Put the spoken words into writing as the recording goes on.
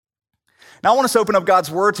Now I want us to open up God's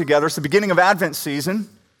Word together. It's the beginning of Advent season.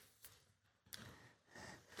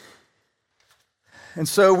 And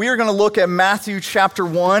so we are going to look at Matthew chapter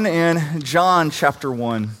 1 and John chapter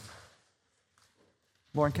 1.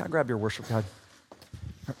 Lauren, can I grab your worship guide?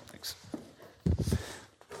 Thanks.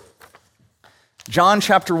 John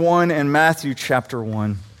chapter 1 and Matthew chapter 1.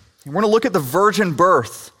 And we're going to look at the virgin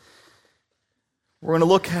birth. We're going to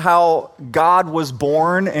look at how God was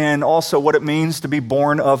born and also what it means to be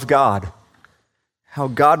born of God. How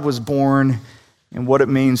God was born and what it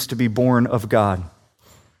means to be born of God.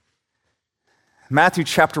 Matthew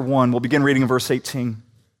chapter 1, we'll begin reading in verse 18.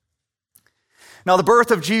 Now the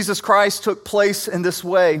birth of Jesus Christ took place in this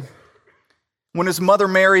way. When his mother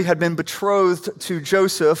Mary had been betrothed to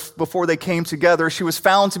Joseph before they came together, she was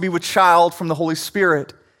found to be with child from the Holy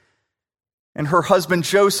Spirit. And her husband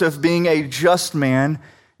Joseph, being a just man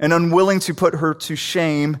and unwilling to put her to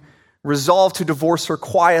shame, resolved to divorce her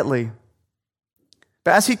quietly.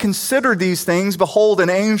 But as he considered these things, behold, an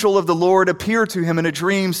angel of the Lord appeared to him in a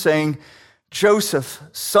dream, saying, Joseph,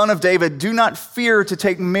 son of David, do not fear to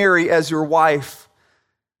take Mary as your wife,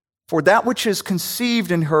 for that which is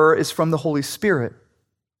conceived in her is from the Holy Spirit.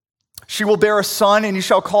 She will bear a son, and you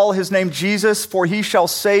shall call his name Jesus, for he shall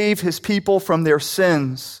save his people from their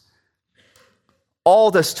sins. All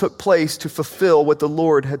this took place to fulfill what the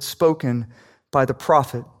Lord had spoken by the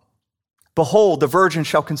prophet. Behold, the virgin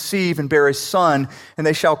shall conceive and bear a son, and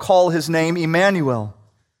they shall call his name Emmanuel,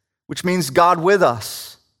 which means God with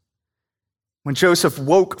us. When Joseph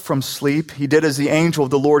woke from sleep, he did as the angel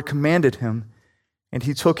of the Lord commanded him, and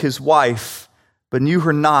he took his wife, but knew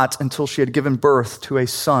her not until she had given birth to a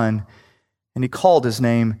son, and he called his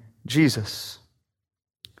name Jesus.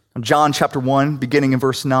 John chapter 1, beginning in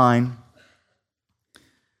verse 9.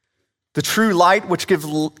 The true light, which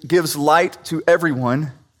gives light to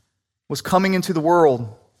everyone, was coming into the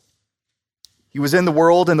world. He was in the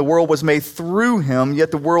world, and the world was made through him,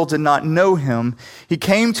 yet the world did not know him. He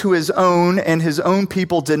came to his own, and his own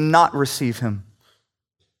people did not receive him.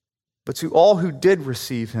 But to all who did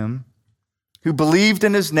receive him, who believed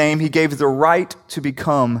in his name, he gave the right to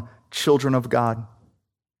become children of God,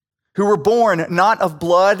 who were born not of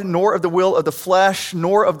blood, nor of the will of the flesh,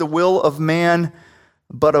 nor of the will of man,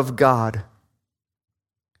 but of God.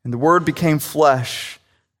 And the Word became flesh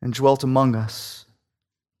and dwelt among us.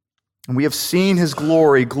 And we have seen his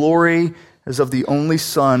glory, glory as of the only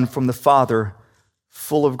Son from the Father,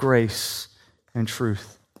 full of grace and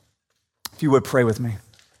truth. If you would pray with me.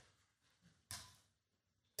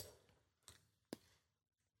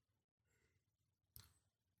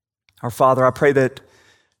 Our Father, I pray that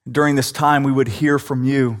during this time we would hear from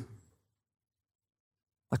you.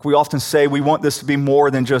 Like we often say, we want this to be more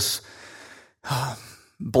than just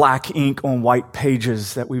black ink on white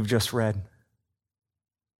pages that we've just read.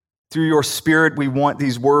 Through your Spirit, we want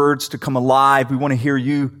these words to come alive. We want to hear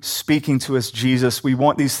you speaking to us, Jesus. We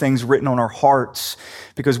want these things written on our hearts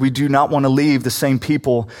because we do not want to leave the same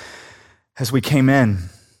people as we came in.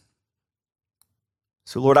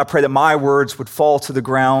 So, Lord, I pray that my words would fall to the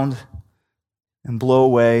ground and blow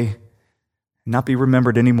away and not be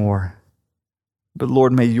remembered anymore. But,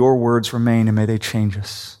 Lord, may your words remain and may they change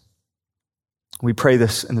us. We pray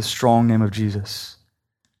this in the strong name of Jesus.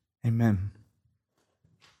 Amen.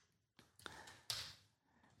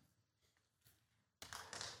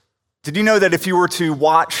 Did you know that if you were to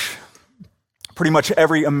watch pretty much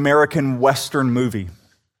every American Western movie,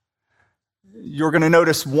 you're going to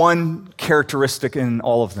notice one characteristic in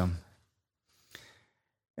all of them?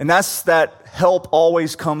 And that's that help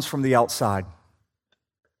always comes from the outside.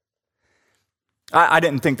 I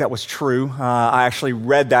didn't think that was true. I actually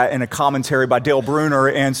read that in a commentary by Dale Bruner,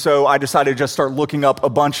 and so I decided to just start looking up a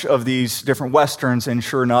bunch of these different Westerns, and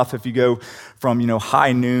sure enough, if you go from,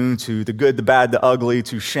 High Noon to The Good, the Bad, the Ugly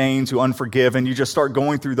to Shane to Unforgiven, you just start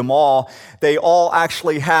going through them all, they all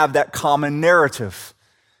actually have that common narrative,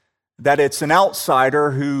 that it's an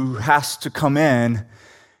outsider who has to come in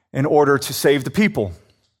order to save the people.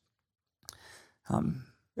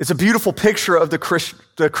 It's a beautiful picture of the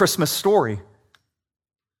Christmas story,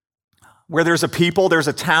 where there's a people, there's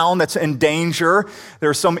a town that's in danger,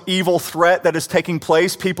 there's some evil threat that is taking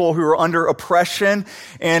place, people who are under oppression,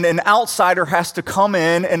 and an outsider has to come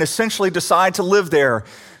in and essentially decide to live there,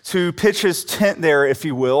 to pitch his tent there, if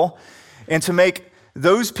you will, and to make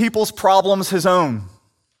those people's problems his own.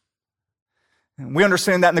 And we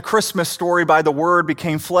understand that in the Christmas story by the Word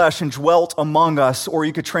became flesh and dwelt among us, or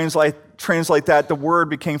you could translate that, the Word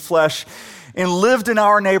became flesh and lived in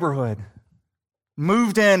our neighborhood.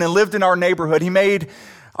 Moved in and lived in our neighborhood. He made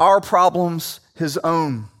our problems his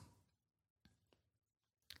own.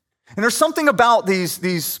 And there's something about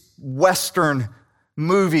these Western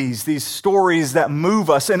movies, these stories that move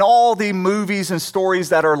us, and all the movies and stories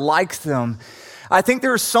that are like them. I think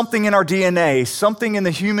there's something in our DNA, something in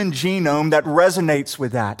the human genome that resonates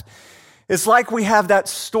with that. It's like we have that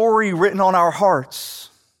story written on our hearts.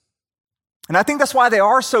 And I think that's why they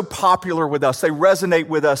are so popular with us. They resonate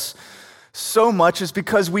with us so much, is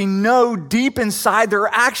because we know deep inside they're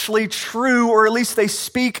actually true, or at least they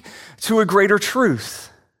speak to a greater truth.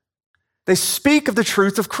 They speak of the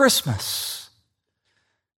truth of Christmas,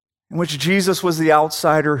 in which Jesus was the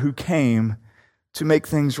outsider who came to make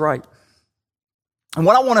things right. And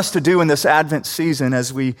what I want us to do in this Advent season,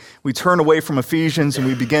 as we turn away from Ephesians and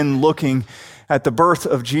we begin looking at the birth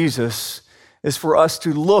of Jesus, is for us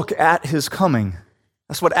to look at his coming.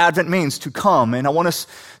 That's what Advent means, to come. And I want us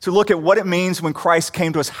to look at what it means when Christ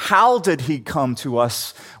came to us. How did he come to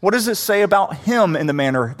us? What does it say about him in the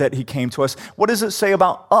manner that he came to us? What does it say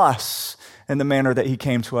about us in the manner that he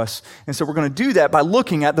came to us? And so we're going to do that by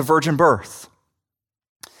looking at the virgin birth.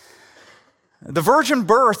 The virgin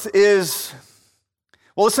birth is,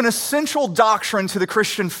 well, it's an essential doctrine to the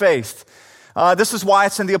Christian faith. This is why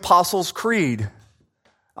it's in the Apostles' Creed.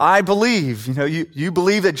 I believe, you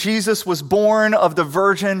believe that Jesus was born of the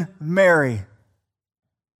Virgin Mary.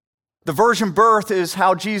 The virgin birth is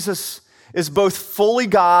how Jesus is both fully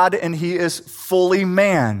God and he is fully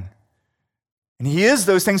man. And he is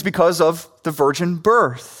those things because of the virgin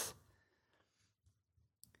birth.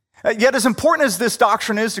 Yet as important as this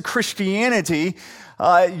doctrine is to Christianity,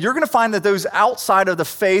 you're going to find that those outside of the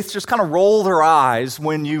faith just kind of roll their eyes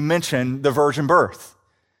when you mention the virgin birth.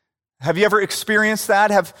 Have you ever experienced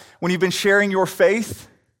that? When you've been sharing your faith?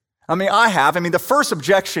 I have. The first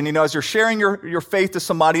objection, as you're sharing your faith to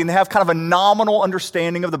somebody and they have kind of a nominal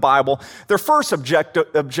understanding of the Bible, their first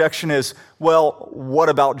objection is, well, what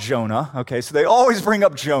about Jonah? Okay, so they always bring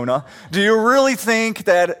up Jonah. Do you really think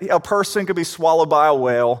that a person could be swallowed by a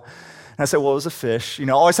whale? And I say, well, it was a fish.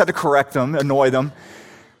 Always had to correct them, annoy them.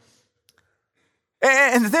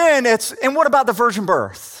 And then and what about the virgin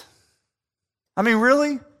birth?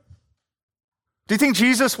 Really? Do you think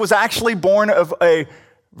Jesus was actually born of a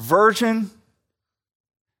virgin?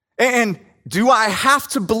 And do I have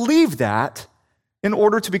to believe that in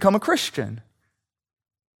order to become a Christian?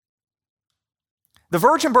 The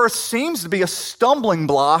virgin birth seems to be a stumbling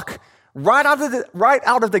block right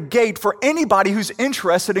out of the gate for anybody who's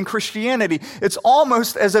interested in Christianity. It's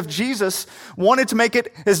almost as if Jesus wanted to make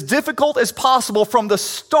it as difficult as possible from the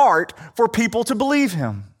start for people to believe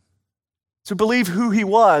him, to believe who he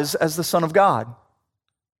was as the Son of God.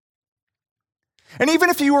 And even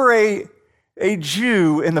if you were a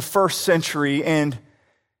Jew in the first century and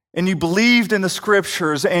you believed in the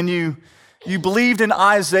scriptures and you believed in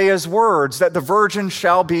Isaiah's words that the virgin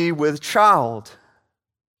shall be with child,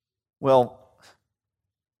 well,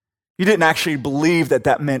 you didn't actually believe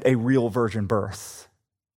that meant a real virgin birth.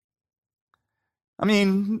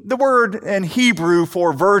 The word in Hebrew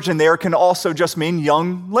for virgin there can also just mean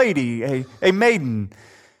young lady, a maiden.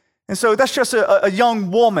 And so that's just a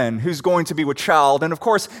young woman who's going to be with child. And of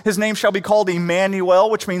course, his name shall be called Emmanuel,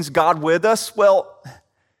 which means God with us. Well,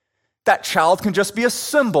 that child can just be a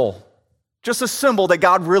symbol that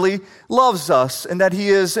God really loves us and that he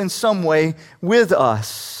is in some way with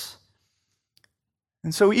us.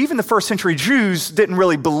 And so even the first century Jews didn't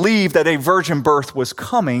really believe that a virgin birth was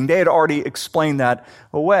coming. They had already explained that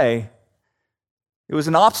away. It was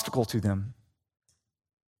an obstacle to them.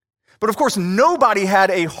 But of course, nobody had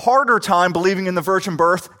a harder time believing in the virgin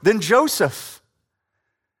birth than Joseph.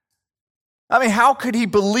 How could he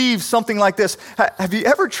believe something like this? Have you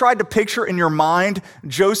ever tried to picture in your mind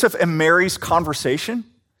Joseph and Mary's conversation?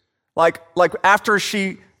 Like after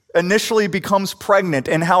she initially becomes pregnant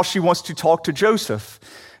and how she wants to talk to Joseph.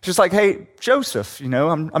 She's like, hey, Joseph,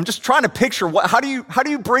 I'm just trying to picture, how do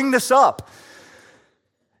you bring this up?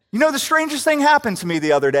 The strangest thing happened to me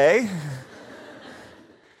the other day.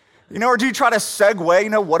 Or do you try to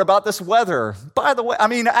segue, what about this weather? By the way,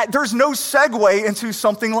 there's no segue into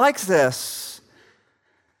something like this.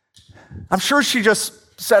 I'm sure she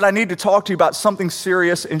just said, I need to talk to you about something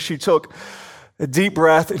serious, and she took a deep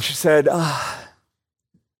breath, and she said,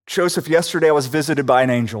 Joseph, yesterday I was visited by an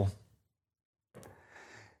angel.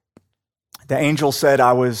 The angel said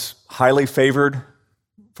I was highly favored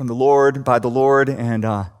from the Lord, by the Lord, and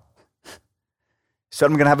said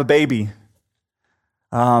I'm going to have a baby.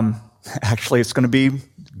 Actually, it's going to be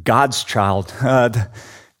God's child.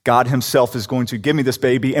 God himself is going to give me this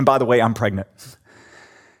baby. And by the way, I'm pregnant.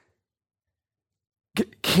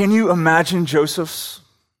 Can you imagine Joseph's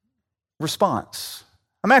response?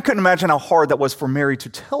 I couldn't imagine how hard that was for Mary to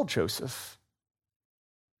tell Joseph.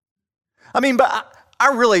 But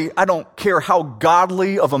I don't care how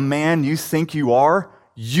godly of a man you think you are,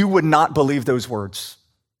 you would not believe those words.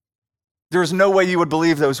 There's no way you would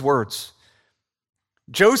believe those words.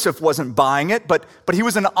 Joseph wasn't buying it, but he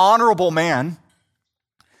was an honorable man.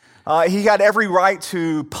 He had every right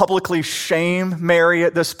to publicly shame Mary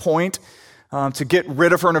at this point, to get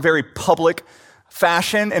rid of her in a very public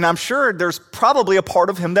fashion. And I'm sure there's probably a part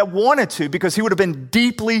of him that wanted to, because he would have been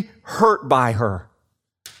deeply hurt by her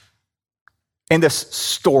and this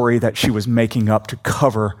story that she was making up to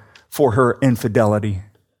cover for her infidelity.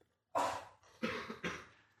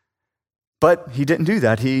 But he didn't do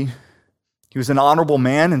that. He was an honorable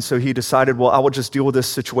man, and so he decided, well, I will just deal with this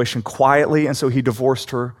situation quietly, and so he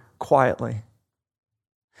divorced her quietly.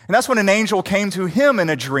 And that's when an angel came to him in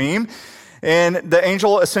a dream, and the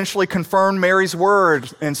angel essentially confirmed Mary's word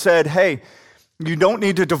and said, hey, you don't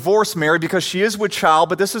need to divorce Mary because she is with child,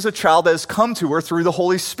 but this is a child that has come to her through the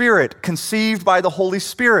Holy Spirit, conceived by the Holy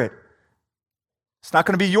Spirit. It's not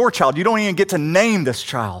going to be your child. You don't even get to name this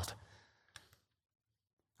child.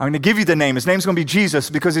 I'm going to give you the name. His name's going to be Jesus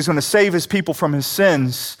because he's going to save his people from his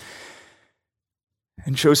sins.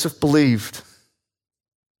 And Joseph believed.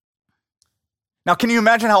 Now, can you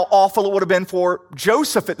imagine how awful it would have been for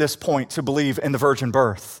Joseph at this point to believe in the virgin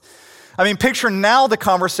birth? I mean, picture now the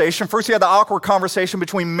conversation. First, you had the awkward conversation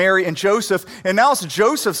between Mary and Joseph, and now it's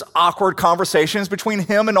Joseph's awkward conversations between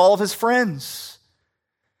him and all of his friends.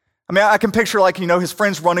 I mean, I can picture his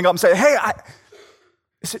friends running up and saying, hey,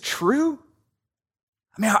 is it true?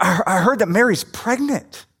 I mean, I heard that Mary's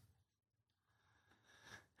pregnant.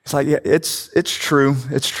 It's like, yeah, it's true.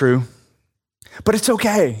 It's true. But it's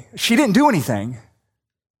okay. She didn't do anything.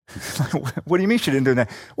 What do you mean she didn't do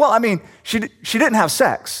anything? Well, I mean, she didn't have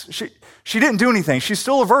sex. She didn't do anything. She's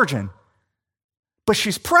still a virgin. But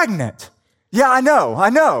she's pregnant. Yeah, I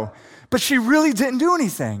know. But she really didn't do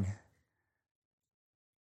anything.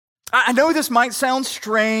 I know this might sound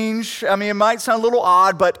strange. I mean, it might sound a little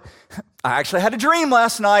odd, but I actually had a dream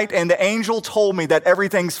last night, and the angel told me that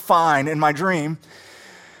everything's fine in my dream.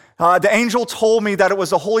 The angel told me that it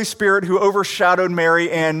was the Holy Spirit who overshadowed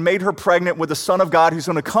Mary and made her pregnant with the Son of God who's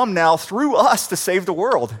going to come now through us to save the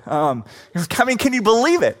world. I mean, can you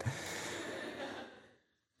believe it?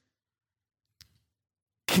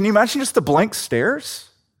 Can you imagine just the blank stares?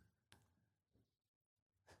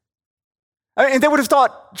 And they would have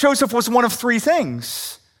thought Joseph was one of three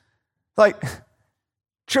things. Like,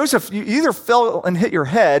 Joseph, you either fell and hit your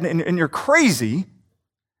head and you're crazy,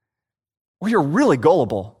 or you're really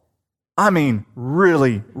gullible. I mean,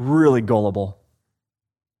 really, really gullible.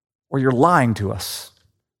 Or you're lying to us.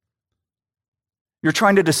 You're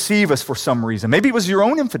trying to deceive us for some reason. Maybe it was your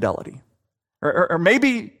own infidelity. Or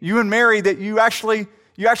maybe you and Mary, that you actually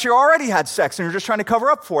already had sex and you're just trying to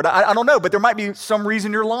cover up for it. I don't know, but there might be some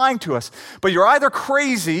reason you're lying to us. But you're either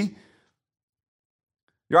crazy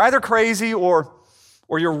or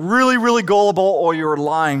you're really, really gullible, or you're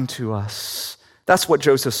lying to us. That's what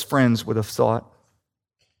Joseph's friends would have thought.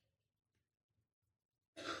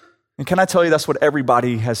 And can I tell you, that's what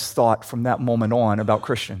everybody has thought from that moment on about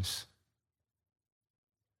Christians.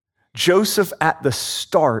 Joseph at the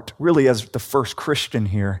start, really as the first Christian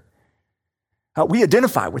here, we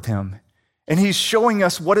identify with him. And he's showing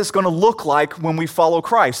us what it's going to look like when we follow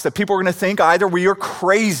Christ. That people are going to think either we are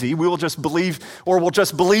crazy, we will just believe, or we'll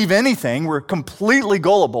just believe anything. We're completely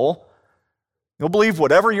gullible. You'll believe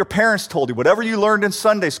whatever your parents told you, whatever you learned in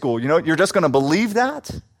Sunday school. You know, you're just going to believe that.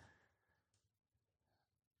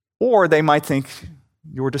 Or they might think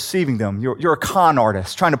you're deceiving them. You're a con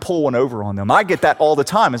artist trying to pull one over on them. I get that all the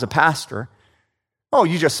time as a pastor. Oh,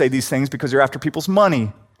 you just say these things because you're after people's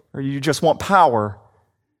money, or you just want power.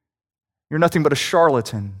 You're nothing but a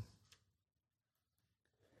charlatan.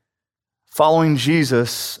 Following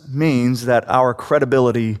Jesus means that our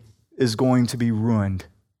credibility is going to be ruined.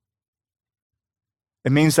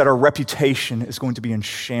 It means that our reputation is going to be in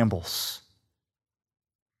shambles.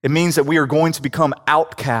 It means that we are going to become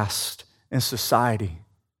outcast in society.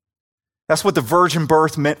 That's what the virgin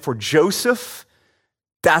birth meant for Joseph.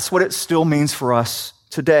 That's what it still means for us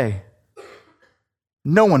today.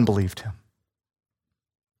 No one believed him.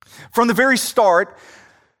 From the very start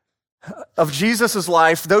of Jesus'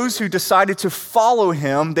 life, those who decided to follow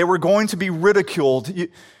him, they were going to be ridiculed. You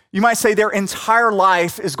might say their entire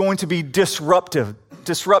life is going to be disrupted.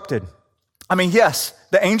 I mean, yes,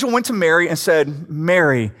 the angel went to Mary and said,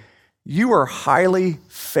 Mary, you are highly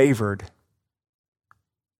favored.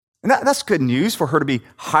 And that's good news for her to be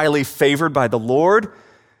highly favored by the Lord.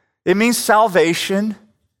 It means salvation.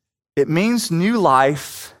 It means new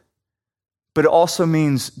life, but it also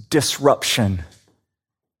means disruption.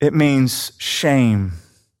 It means shame.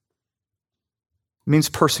 means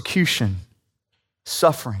persecution,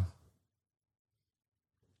 suffering.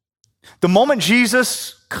 The moment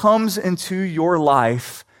Jesus comes into your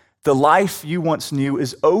life, the life you once knew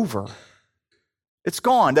is over. It's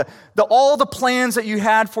gone. All the plans that you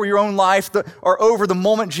had for your own life are over the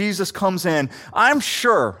moment Jesus comes in. I'm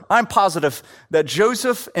positive that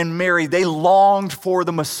Joseph and Mary, they longed for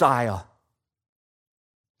the Messiah.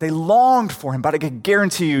 They longed for him, but I can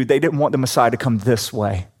guarantee you they didn't want the Messiah to come this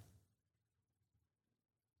way.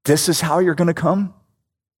 This is how you're going to come?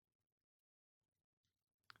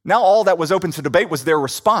 Now all that was open to debate was their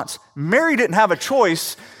response. Mary didn't have a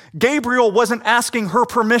choice. Gabriel wasn't asking her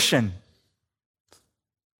permission.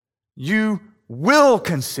 You will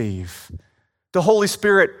conceive. The Holy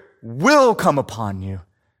Spirit will come upon you.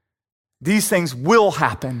 These things will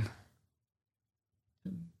happen.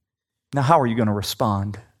 Now, how are you going to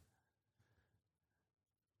respond?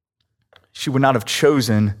 She would not have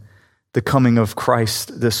chosen the coming of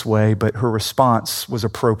Christ this way, but her response was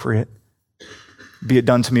appropriate. Be it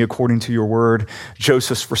done to me according to your word.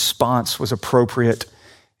 Joseph's response was appropriate,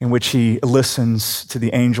 in which he listens to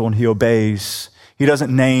the angel and he obeys. He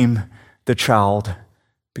doesn't name the child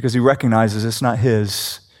because he recognizes it's not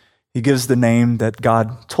his. He gives the name that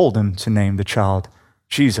God told him to name the child,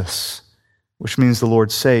 Jesus, which means the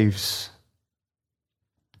Lord saves.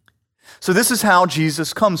 So this is how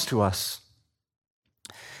Jesus comes to us.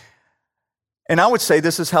 And I would say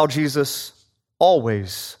this is how Jesus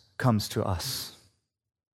always comes to us.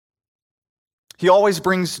 He always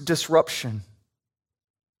brings disruption.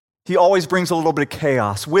 He always brings a little bit of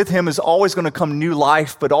chaos. With him is always going to come new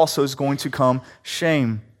life, but also is going to come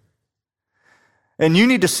shame. And you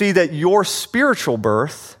need to see that your spiritual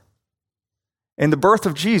birth and the birth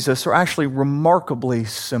of Jesus are actually remarkably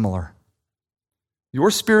similar.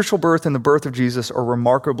 Your spiritual birth and the birth of Jesus are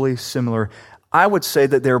remarkably similar. I would say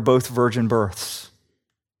that they're both virgin births.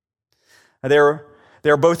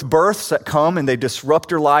 They're both births that come and they disrupt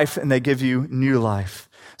your life and they give you new life.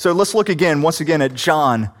 So let's look once again at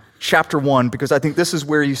John chapter 1, because I think this is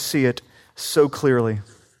where you see it so clearly.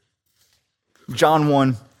 John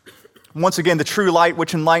 1. Once again, the true light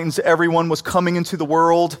which enlightens everyone was coming into the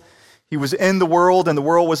world. He was in the world and the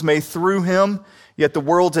world was made through him, yet the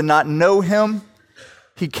world did not know him.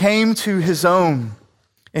 He came to his own,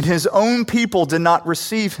 and his own people did not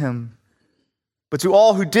receive him. But to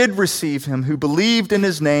all who did receive him, who believed in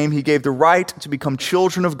his name, he gave the right to become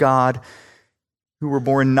children of God, who were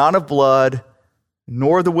born not of blood,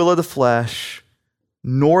 nor the will of the flesh,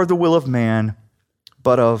 nor the will of man,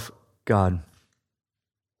 but of God.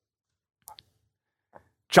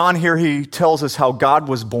 John here, he tells us how God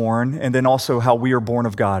was born, and then also how we are born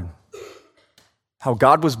of God. How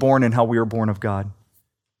God was born and how we are born of God.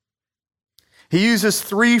 He uses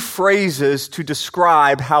three phrases to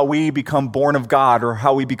describe how we become born of God or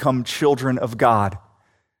how we become children of God.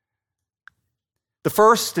 The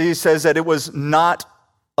first, he says that it was not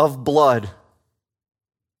of blood.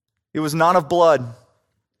 It was not of blood.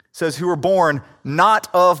 It says who were born not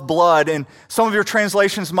of blood. And some of your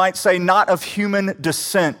translations might say not of human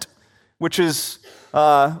descent, which is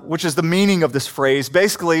the meaning of this phrase.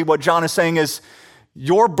 Basically, what John is saying is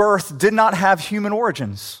your birth did not have human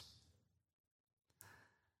origins.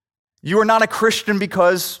 You are not a Christian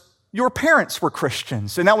because your parents were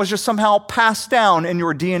Christians, and that was just somehow passed down in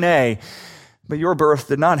your DNA. But your birth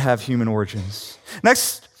did not have human origins.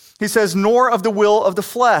 Next, he says, nor of the will of the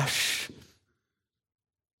flesh.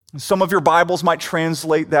 Some of your Bibles might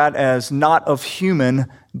translate that as not of human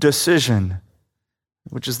decision,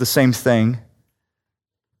 which is the same thing.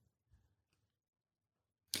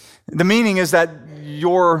 The meaning is that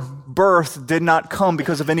your birth did not come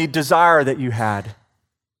because of any desire that you had.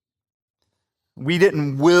 We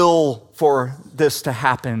didn't will for this to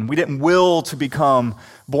happen. We didn't will to become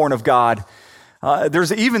born of God.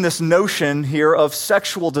 There's even this notion here of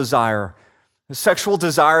sexual desire. Sexual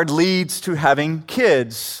desire leads to having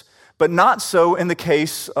kids, but not so in the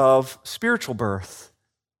case of spiritual birth.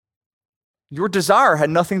 Your desire had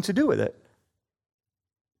nothing to do with it.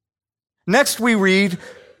 Next we read,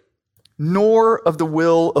 nor of the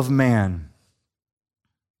will of man.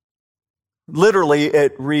 Literally,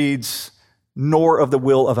 it reads, nor of the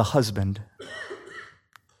will of a husband.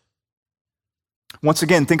 Once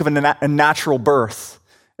again, think of a natural birth.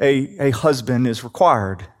 A husband is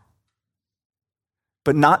required.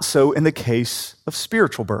 But not so in the case of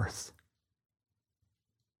spiritual birth.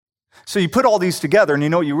 So you put all these together, and you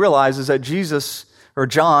know what you realize is that Jesus, or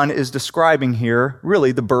John, is describing here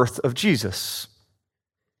really the birth of Jesus.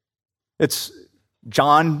 It's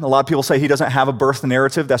John, a lot of people say he doesn't have a birth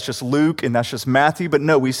narrative. That's just Luke and that's just Matthew. But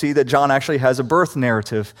no, we see that John actually has a birth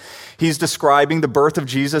narrative. He's describing the birth of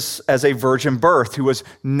Jesus as a virgin birth who was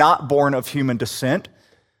not born of human descent.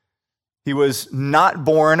 He was not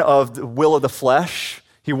born of the will of the flesh.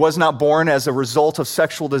 He was not born as a result of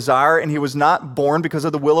sexual desire, and he was not born because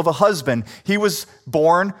of the will of a husband. He was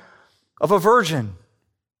born of a virgin.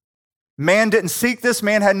 Man didn't seek this.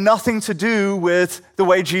 Man had nothing to do with the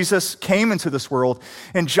way Jesus came into this world.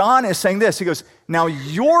 And John is saying this. He goes, now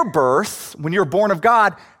your birth, when you're born of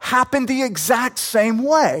God, happened the exact same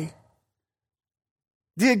way.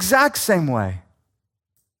 The exact same way.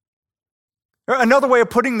 Another way of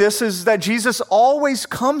putting this is that Jesus always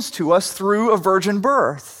comes to us through a virgin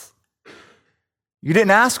birth. You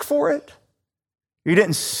didn't ask for it. You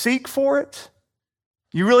didn't seek for it.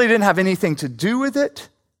 You really didn't have anything to do with it.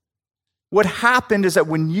 What happened is that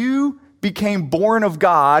when you became born of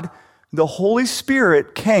God, the Holy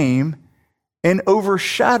Spirit came and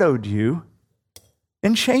overshadowed you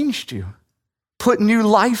and changed you, put new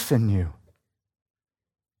life in you.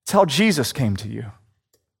 It's how Jesus came to you.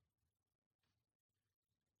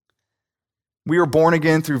 We are born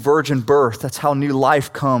again through virgin birth. That's how new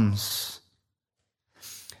life comes.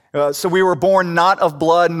 So we were born not of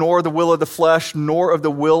blood, nor the will of the flesh, nor of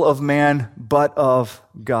the will of man, but of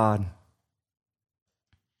God.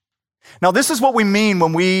 Now, this is what we mean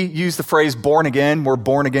when we use the phrase born again. We're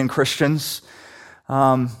born again Christians.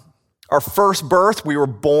 Our first birth, we were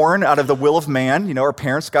born out of the will of man. You know, our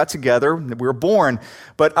parents got together, we were born.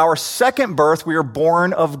 But our second birth, we were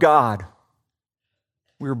born of God.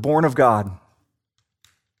 We were born of God.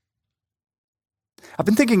 I've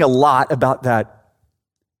been thinking a lot about that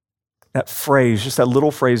phrase, just that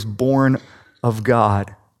little phrase, born of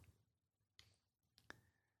God.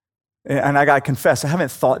 And I got to confess, I haven't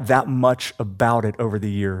thought that much about it over the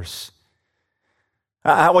years.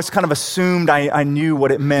 I always kind of assumed I knew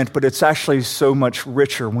what it meant, but it's actually so much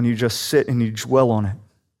richer when you just sit and you dwell on it.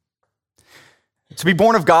 To be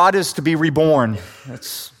born of God is to be reborn.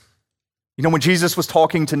 When Jesus was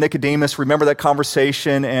talking to Nicodemus, remember that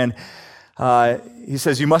conversation, and he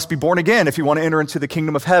says, you must be born again if you want to enter into the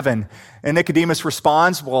kingdom of heaven. And Nicodemus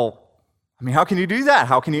responds, well, how can you do that?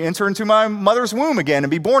 How can you enter into my mother's womb again and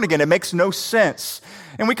be born again? It makes no sense.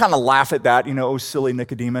 And we kind of laugh at that, oh, silly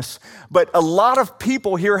Nicodemus. But a lot of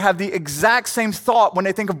people here have the exact same thought when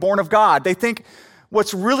they think of born of God. They think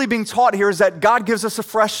what's really being taught here is that God gives us a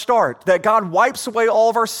fresh start, that God wipes away all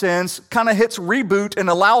of our sins, kind of hits reboot and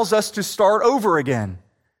allows us to start over again.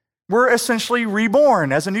 We're essentially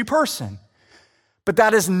reborn as a new person. But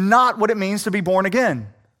that is not what it means to be born again.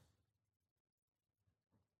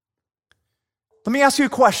 Let me ask you a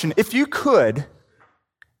question. If you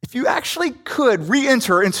actually could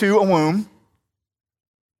re-enter into a womb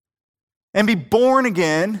and be born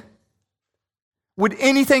again, would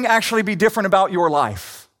anything actually be different about your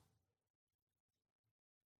life?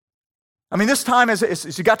 This time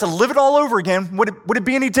as you got to live it all over again, would it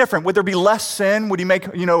be any different? Would there be less sin? Would you make,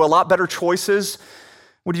 a lot better choices?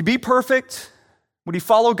 Would you be perfect? Would you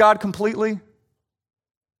follow God completely?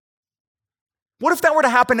 What if that were to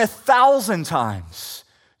happen 1,000 times?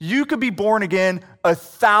 You could be born again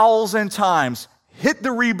 1,000 times. Hit the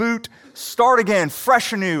reboot, start again,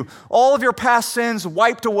 fresh and new. All of your past sins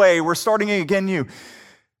wiped away. We're starting again new.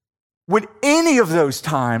 Would any of those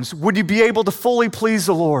times, would you be able to fully please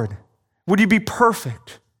the Lord? Would you be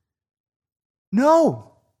perfect?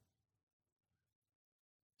 No.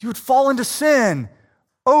 You would fall into sin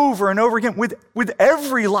over and over again. With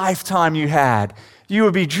every lifetime you had, you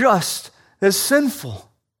would be just as sinful.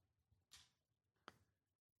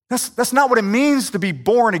 That's not what it means to be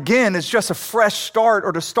born again. It's just a fresh start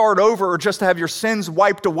or to start over or just to have your sins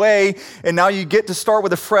wiped away and now you get to start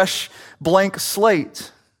with a fresh blank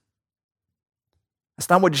slate. That's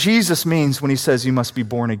not what Jesus means when he says you must be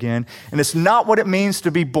born again. And it's not what it means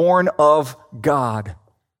to be born of God.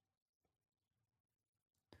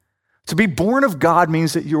 To be born of God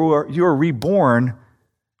means that you are reborn,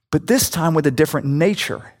 but this time with a different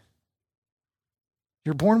nature.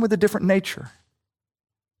 You're born with a different nature.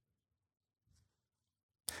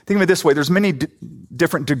 Think of it this way. There's many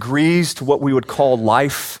different degrees to what we would call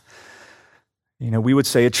life. We would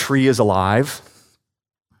say a tree is alive.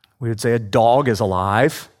 We would say a dog is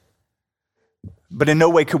alive. But in no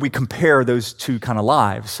way could we compare those two kind of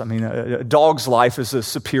lives. A dog's life is a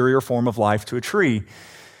superior form of life to a tree.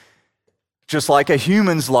 Just like a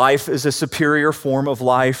human's life is a superior form of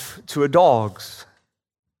life to a dog's.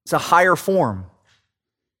 It's a higher form.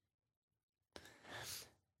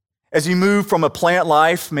 As you move from a plant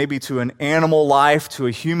life, maybe to an animal life, to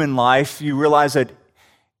a human life, you realize that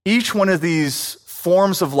each one of these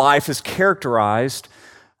forms of life is characterized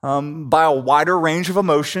by a wider range of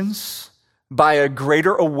emotions, by a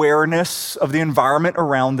greater awareness of the environment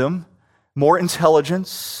around them, more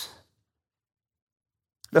intelligence.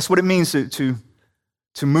 That's what it means to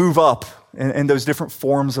move up in those different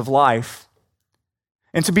forms of life.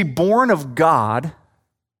 And to be born of God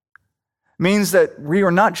means that we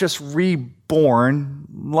are not just reborn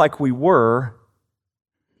like we were,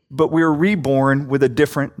 but we are reborn with a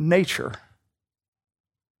different nature.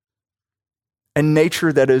 A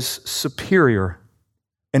nature that is superior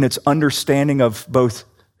in its understanding of both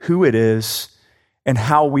who it is and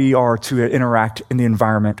how we are to interact in the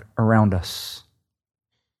environment around us.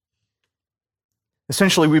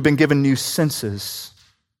 Essentially, we've been given new senses.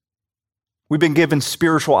 We've been given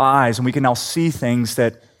spiritual eyes, and we can now see things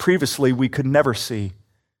that previously we could never see.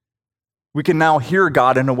 We can now hear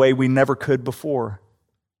God in a way we never could before.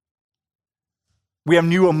 We have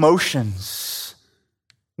new emotions.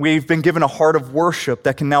 We've been given a heart of worship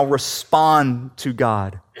that can now respond to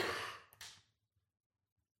God.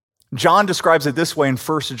 John describes it this way in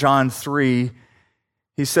 1 John 3.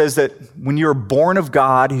 He says that when you're born of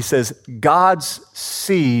God, he says, God's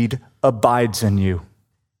seed abides in you.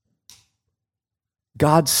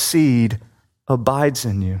 God's seed abides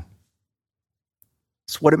in you.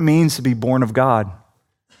 It's what it means to be born of God.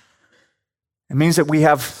 It means that we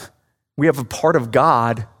have a part of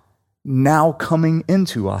God now coming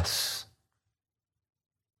into us.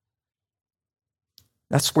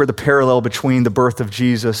 That's where the parallel between the birth of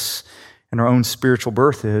Jesus and our own spiritual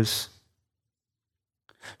birth is.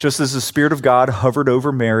 Just as the Spirit of God hovered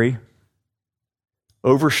over Mary,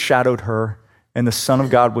 overshadowed her, and the Son of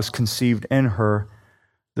God was conceived in her,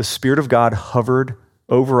 the Spirit of God hovered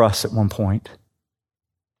over us at one point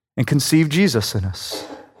and conceived Jesus in us,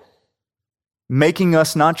 making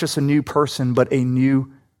us not just a new person, but a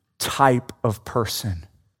new type of person,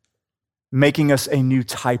 making us a new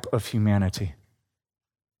type of humanity.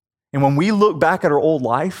 And when we look back at our old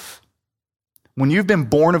life, when you've been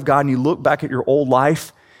born of God and you look back at your old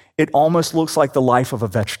life, it almost looks like the life of a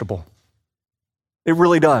vegetable. It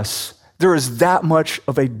really does. There is that much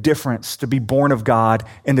of a difference to be born of God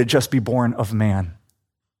and to just be born of man.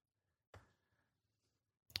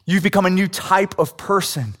 You've become a new type of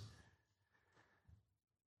person.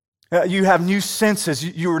 You have new senses.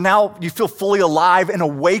 You feel fully alive and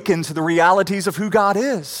awakened to the realities of who God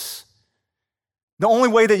is. The only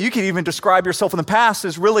way that you can even describe yourself in the past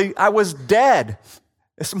is really, I was dead.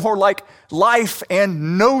 It's more like life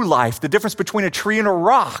and no life, the difference between a tree and a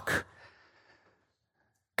rock.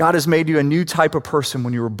 God has made you a new type of person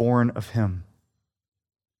when you were born of him.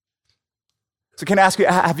 So can I ask you,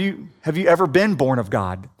 have you ever been born of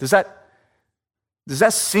God? Does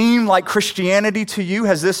that seem like Christianity to you?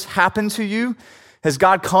 Has this happened to you? Has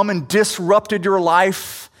God come and disrupted your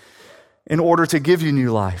life in order to give you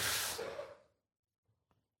new life?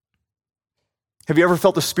 Have you ever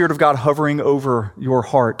felt the Spirit of God hovering over your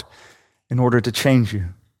heart in order to change you?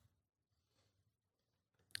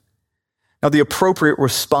 Now, the appropriate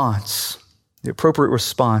response to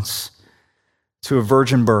a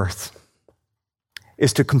virgin birth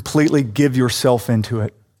is to completely give yourself into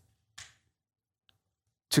it,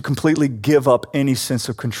 to completely give up any sense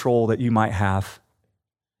of control that you might have.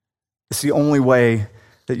 It's the only way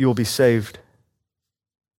that you will be saved.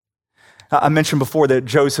 I mentioned before that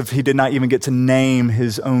Joseph, he did not even get to name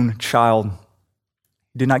his own child.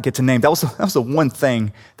 He did not get to name. That was the one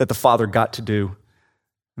thing that the father got to do.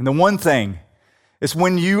 And the one thing is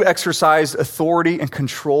when you exercised authority and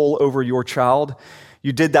control over your child,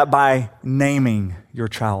 you did that by naming your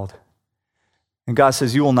child. And God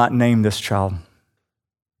says, you will not name this child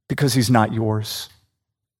because he's not yours.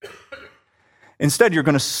 Instead, you're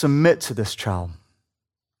going to submit to this child.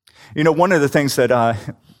 You know, one of the things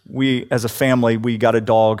that we, as a family, we got a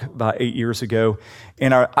dog about 8 years ago,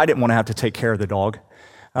 and I didn't want to have to take care of the dog.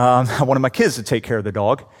 I wanted my kids to take care of the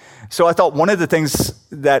dog. So I thought one of the things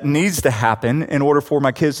that needs to happen in order for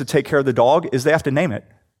my kids to take care of the dog is they have to name it.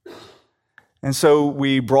 And so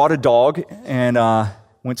we brought a dog and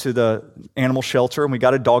went to the animal shelter, and we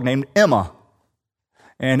got a dog named Emma.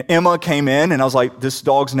 And Emma came in, and I was like, this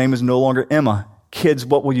dog's name is no longer Emma. Kids,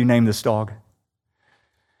 what will you name this dog?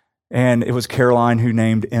 And it was Caroline who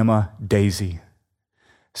named Emma Daisy.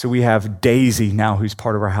 So we have Daisy now who's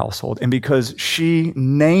part of our household. And because she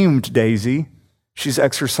named Daisy, she's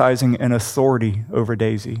exercising an authority over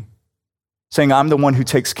Daisy, saying, I'm the one who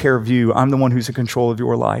takes care of you. I'm the one who's in control of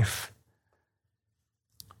your life.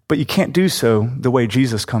 But you can't do so the way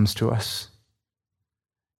Jesus comes to us.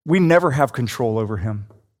 We never have control over him.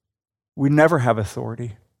 We never have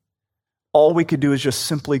authority. all we could do is just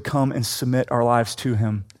simply come and submit our lives to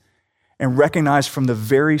him and recognize from the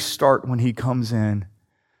very start when he comes in,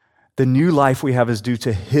 the new life we have is due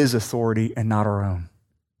to his authority and not our own.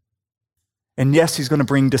 And yes, he's going to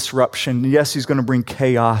bring disruption. Yes, he's going to bring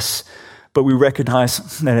chaos, but we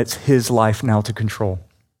recognize that it's his life now to control.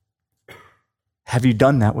 Have you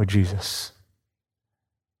done that with Jesus?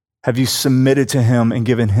 Have you submitted to him and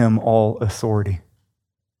given him all authority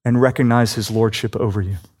and recognize his lordship over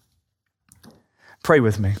you? Pray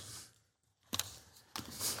with me.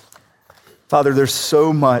 Father, there's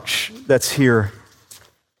so much that's here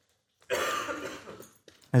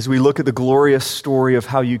as we look at the glorious story of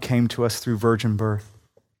how you came to us through virgin birth.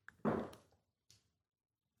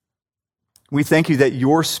 We thank you that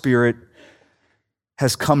your Spirit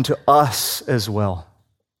has come to us as well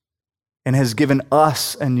and has given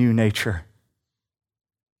us a new nature.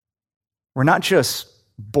 We're not just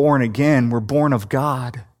born again, we're born of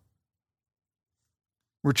God.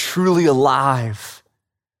 We're truly alive.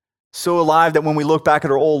 So alive that when we look back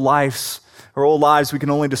at our old lives, we can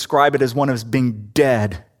only describe it as one of being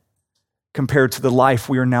dead compared to the life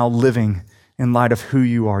we are now living in light of who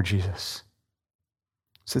you are, Jesus.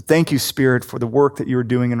 So thank you, Spirit, for the work that you're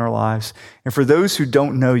doing in our lives. And for those who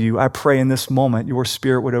don't know you, I pray in this moment your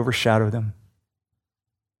Spirit would overshadow them.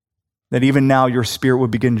 That even now your Spirit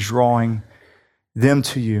would begin drawing them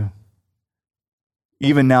to you.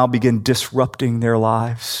 Even now begin disrupting their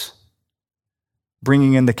lives,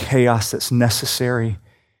 bringing in the chaos that's necessary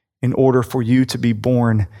in order for you to be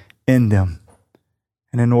born in them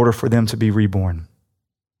and in order for them to be reborn.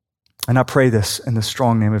 And I pray this in the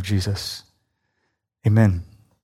strong name of Jesus. Amen.